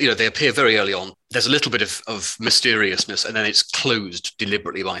so that they appear very early on. There's a little bit of mysteriousness, and then it's closed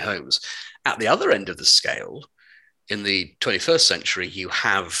deliberately by Holmes. At the other end of the scale, in the 21st century, you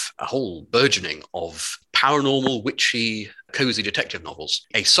have a whole burgeoning of paranormal, witchy, cozy detective novels,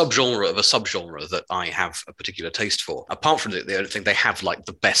 a subgenre of a subgenre that I have a particular taste for. Apart from the only thing, they have like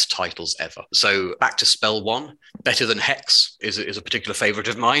the best titles ever. So back to Spell One, Better Than Hex is a particular favorite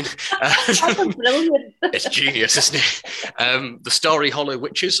of mine. Brilliant. It's genius, isn't it? The Starry Hollow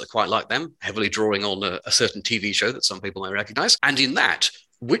Witches, I quite like them, heavily drawing on a certain TV show that some people may recognize. And in that,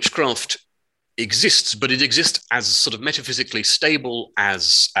 witchcraft exists, but it exists as sort of metaphysically stable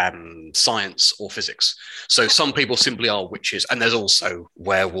as science or physics. So some people simply are witches, and there's also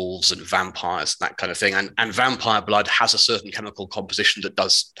werewolves and vampires, that kind of thing. And vampire blood has a certain chemical composition that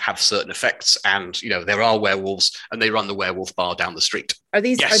does have certain effects. And there are werewolves, and they run the werewolf bar down the street. Are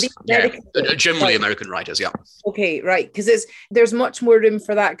these American? Generally American writers, yeah. Okay, right, because there's much more room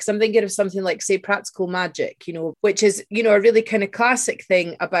for that, because I'm thinking of something like, say, Practical Magic, which is, a really kind of classic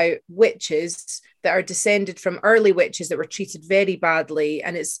thing about witches that are descended from early witches that were treated very badly,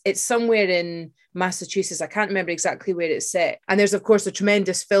 and it's somewhere in Massachusetts. I can't remember exactly where it's set. And there's, of course, a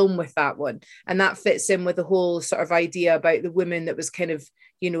tremendous film with that one, and that fits in with the whole sort of idea about the woman that was kind of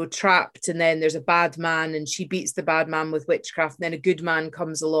trapped, and then there's a bad man and she beats the bad man with witchcraft, and then a good man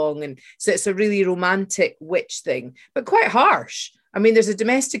comes along, and so it's a really romantic witch thing, but quite harsh. I mean, there's a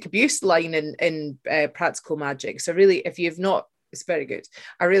domestic abuse line in Practical Magic, so really, if you've not, it's very good.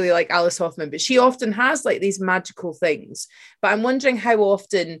 I really like Alice Hoffman, but she often has like these magical things. But I'm wondering how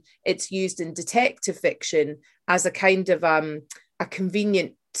often it's used in detective fiction as a kind of a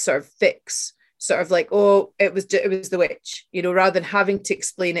convenient sort of fix, sort of like, oh, it was the witch, rather than having to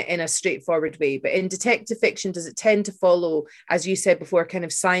explain it in a straightforward way. But in detective fiction, does it tend to follow, as you said before, kind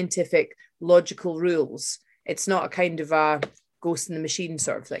of scientific, logical rules? It's not a kind of a ghost in the machine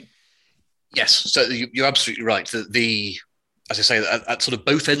sort of thing. Yes, so you're absolutely right. As I say, at sort of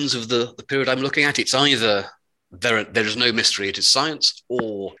both ends of the period I'm looking at, it's either there is no mystery, it is science,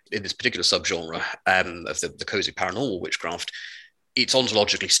 or in this particular subgenre of the cozy paranormal witchcraft, it's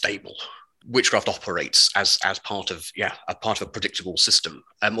ontologically stable. Witchcraft operates as part of a predictable system.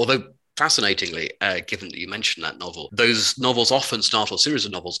 Although fascinatingly, given that you mentioned that novel, those novels often start, or series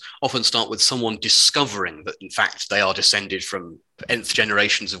of novels often start with someone discovering that in fact they are descended from nth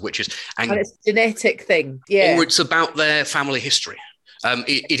generations of witches, and it's a genetic thing, yeah, or it's about their family history.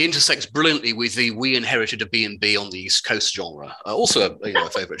 It intersects brilliantly with the we inherited a B&B on the East Coast genre, also a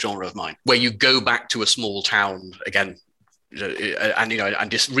favorite genre of mine, where you go back to a small town again,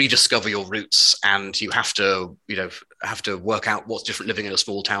 and just rediscover your roots, and you have to work out what's different living in a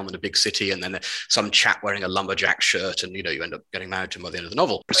small town than a big city, and then some chap wearing a lumberjack shirt, and you end up getting married to him by the end of the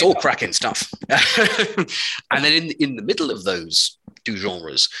novel. It's all cracking stuff. And then in the middle of those two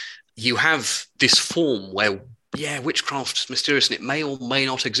genres, you have this form where witchcraft's mysterious and it may or may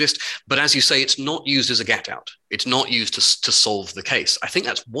not exist, but as you say, it's not used as a get out. It's not used to solve the case. I think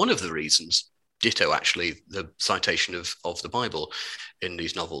that's one of the reasons. Ditto, actually, the citation of the Bible in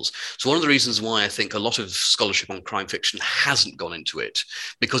these novels. So one of the reasons why I think a lot of scholarship on crime fiction hasn't gone into it,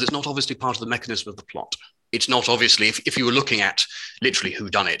 because it's not obviously part of the mechanism of the plot. It's not obviously, if you were looking at literally who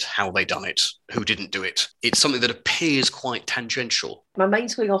done it, how they done it, who didn't do it, it's something that appears quite tangential. My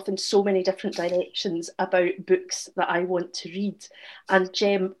mind's going off in so many different directions about books that I want to read. And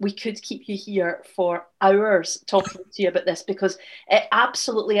Jem, we could keep you here for hours talking to you about this, because it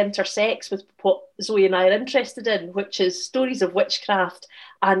absolutely intersects with what Zoe and I are interested in, which is stories of witchcraft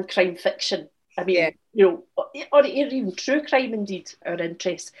and crime fiction. I mean, or even true crime, indeed, our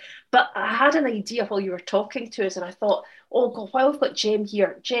interests. But I had an idea while you were talking to us, and I thought, oh God, while I've got Jem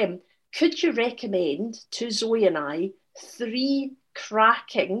here, Jem, could you recommend to Zoe and I 3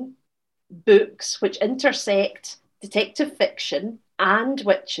 cracking books which intersect detective fiction and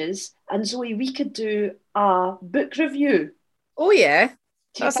witches. And Zoe, we could do a book review. Oh yeah, Do you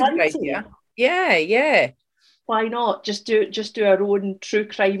that's a good fancy? idea. Yeah. Why not just do our own true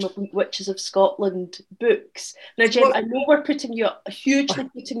crime of Witches of Scotland books? Now, Jem, Well- I know we're hugely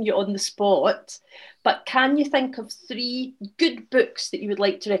putting you on the spot, but can you think of 3 good books that you would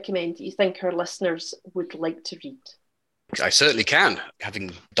like to recommend that you think our listeners would like to read? I certainly can.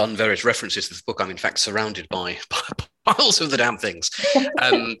 Having done various references to this book, I'm in fact surrounded by piles of the damn things.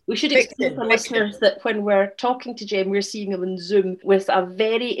 We should explain for listeners that when we're talking to Jem, we're seeing him on Zoom with a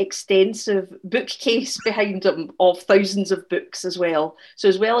very extensive bookcase behind him of thousands of books as well. So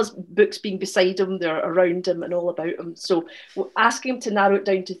as well as books being beside him, they're around him and all about him. So asking him to narrow it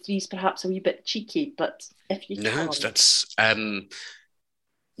down to 3 is perhaps a wee bit cheeky, but if you No, can. that's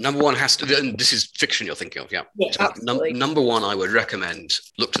number one has to, and this is fiction you're thinking of, yeah. Yes, Number one, I would recommend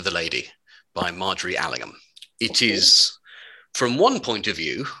Look to the Lady by Marjorie Allingham. It is, from one point of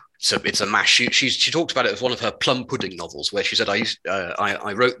view, it's a mash. She talked about it as one of her plum pudding novels, where she said,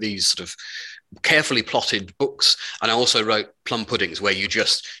 I wrote these sort of carefully plotted books, and I also wrote plum puddings where you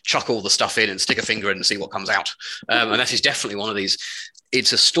just chuck all the stuff in and stick a finger in and see what comes out. And that is definitely one of these.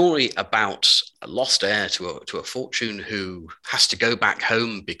 It's a story about a lost heir to a fortune who has to go back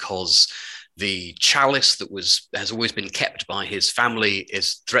home because the chalice that has always been kept by his family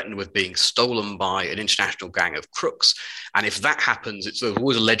is threatened with being stolen by an international gang of crooks. And if that happens, there's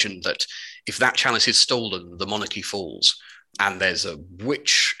always a legend that if that chalice is stolen, the monarchy falls. And there's a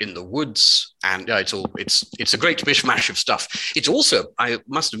witch in the woods, and it's a great mishmash of stuff. It's also, I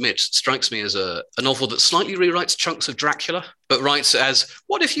must admit, strikes me as a novel that slightly rewrites chunks of Dracula, but writes as,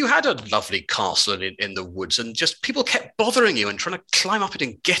 what if you had a lovely castle in the woods and just people kept bothering you and trying to climb up it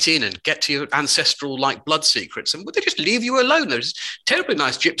and get in and get to your ancestral blood secrets, and would they just leave you alone? There's terribly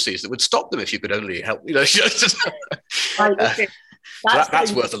nice gypsies that would stop them if you could only help. Right, okay.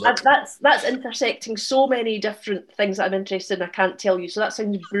 That's worth a look. That's intersecting so many different things that I'm interested in. I can't tell you. So that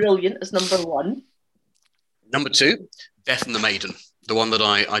sounds brilliant as number 1. Number 2, Death and the Maiden, the one that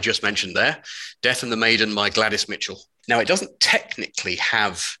I just mentioned there. Death and the Maiden by Gladys Mitchell. Now, it doesn't technically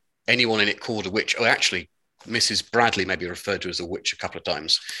have anyone in it called a witch. Oh, actually, Mrs. Bradley may be referred to as a witch a couple of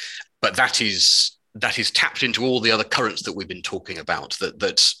times. But that is tapped into all the other currents that we've been talking about,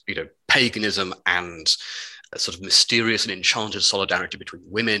 that paganism and a sort of mysterious and enchanted solidarity between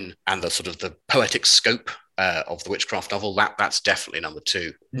women and the sort of the poetic scope of the witchcraft novel. That's definitely number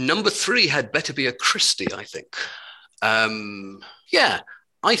 2. Number 3 had better be a Christie, I think.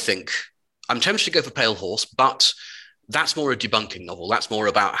 I think I'm tempted to go for Pale Horse, but that's more a debunking novel. That's more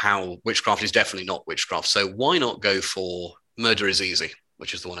about how witchcraft is definitely not witchcraft. So why not go for Murder is Easy,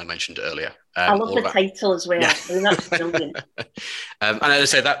 which is the one I mentioned earlier. I love the title as well. Yeah. I mean, that's brilliant. And as I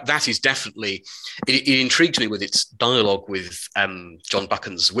say, that is definitely, it intrigued me with its dialogue with John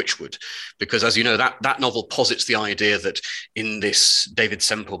Buchan's Witchwood, because as you know, that novel posits the idea that in this, David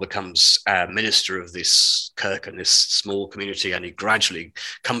Semple becomes minister of this kirk and this small community, and he gradually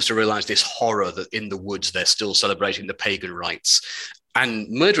comes to realize this horror that in the woods they're still celebrating the pagan rites. And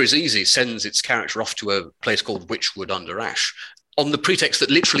Murder is Easy sends its character off to a place called Witchwood under Ash, on the pretext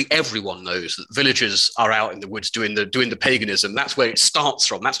that literally everyone knows that villagers are out in the woods doing the paganism. That's where it starts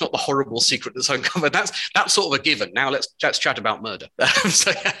from. That's not the horrible secret that's uncovered. That's sort of a given. Now let's chat about murder.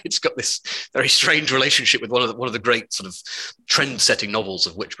 So yeah, it's got this very strange relationship with one of the great sort of trend-setting novels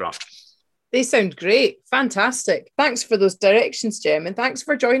of witchcraft. They sound great. Fantastic. Thanks for those directions, Jem, and thanks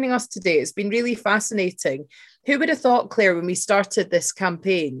for joining us today. It's been really fascinating. Who would have thought, Claire, when we started this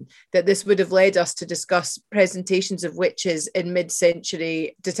campaign, that this would have led us to discuss presentations of witches in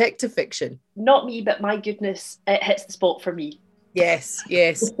mid-century detective fiction? Not me, but my goodness, it hits the spot for me. Yes,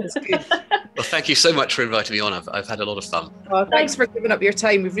 that's good. Well, thank you so much for inviting me on. I've had a lot of fun. Well, thanks for giving up your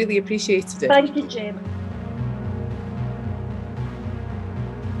time. We've really appreciated it. Thank you, Jem.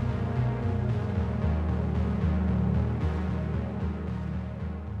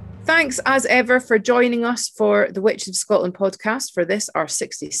 Thanks as ever for joining us for the Witches of Scotland podcast for this, our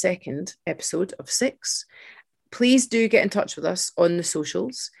 62nd episode of 6. Please do get in touch with us on the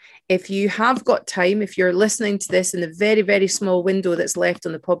socials. If you have got time, if you're listening to this in the very, very small window that's left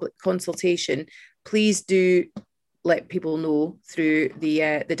on the public consultation, please do let people know through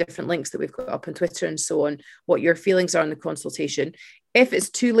the different links that we've got up on Twitter and so on, what your feelings are on the consultation. If it's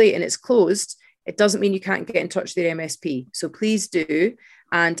too late and it's closed, it doesn't mean you can't get in touch with your MSP. So please do.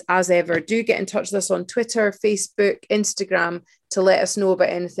 And as ever, do get in touch with us on Twitter, Facebook, Instagram to let us know about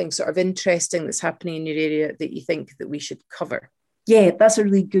anything sort of interesting that's happening in your area that you think that we should cover. Yeah, that's a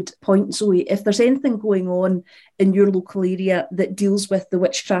really good point, Zoe. If there's anything going on in your local area that deals with the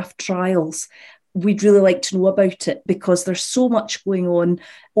witchcraft trials, we'd really like to know about it, because there's so much going on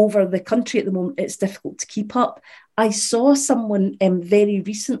over the country at the moment. It's difficult to keep up. I saw someone very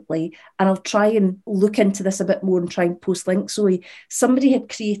recently, and I'll try and look into this a bit more and try and post links, Zoe. Somebody had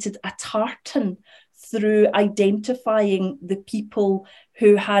created a tartan through identifying the people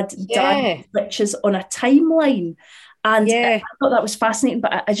who had died witches on a timeline. And I thought that was fascinating,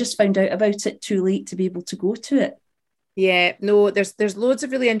 but I just found out about it too late to be able to go to it. Yeah, no, there's loads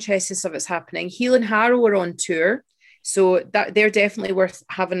of really interesting stuff that's happening. Heel and Harrow are on tour, so that they're definitely worth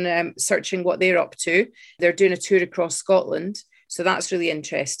having, searching what they're up to. They're doing a tour across Scotland, so that's really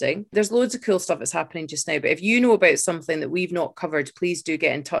interesting. There's loads of cool stuff that's happening just now, but if you know about something that we've not covered, please do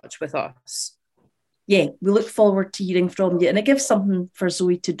get in touch with us. Yeah, we look forward to hearing from you, and it gives something for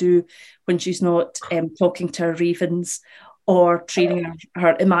Zoe to do when she's not talking to her ravens or training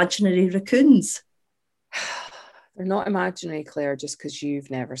her imaginary raccoons. They're not imaginary, Claire, just because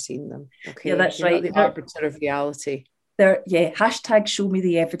you've never seen them. Okay, yeah, that's right. Not the arbiter of reality. Hashtag show me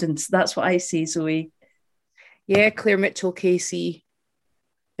the evidence. That's what I say, Zoe. Yeah, Claire Mitchell, KC.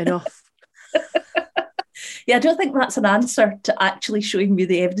 Enough. Yeah, I don't think that's an answer to actually showing me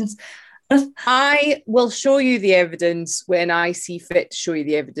the evidence. I will show you the evidence when I see fit to show you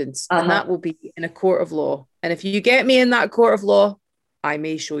the evidence, and that will be in a court of law. And if you get me in that court of law, I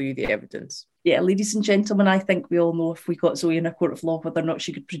may show you the evidence. Yeah, ladies and gentlemen, I think we all know if we got Zoe in a court of law whether or not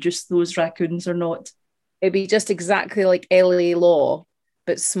she could produce those raccoons or not. It'd be just exactly like LA Law,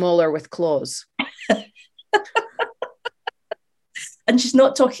 but smaller with claws. And she's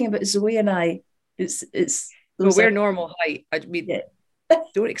not talking about Zoe and I. It's. Well, we're normal height. I mean,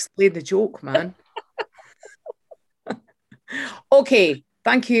 don't explain the joke, man. Okay,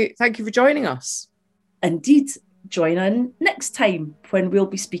 thank you for joining us. Indeed, join in next time when we'll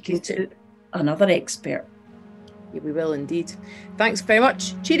be speaking to another expert. Yeah, we will indeed. Thanks very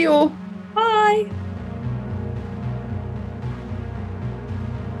much. Cheerio. Bye.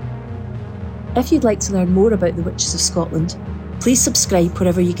 If you'd like to learn more about the Witches of Scotland, please subscribe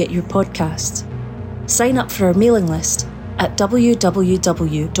wherever you get your podcasts. Sign up for our mailing list at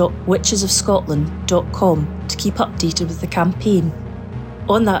www.witchesofscotland.com to keep updated with the campaign.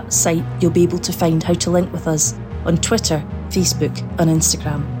 On that site, you'll be able to find how to link with us on Twitter, Facebook, and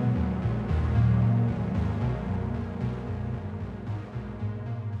Instagram.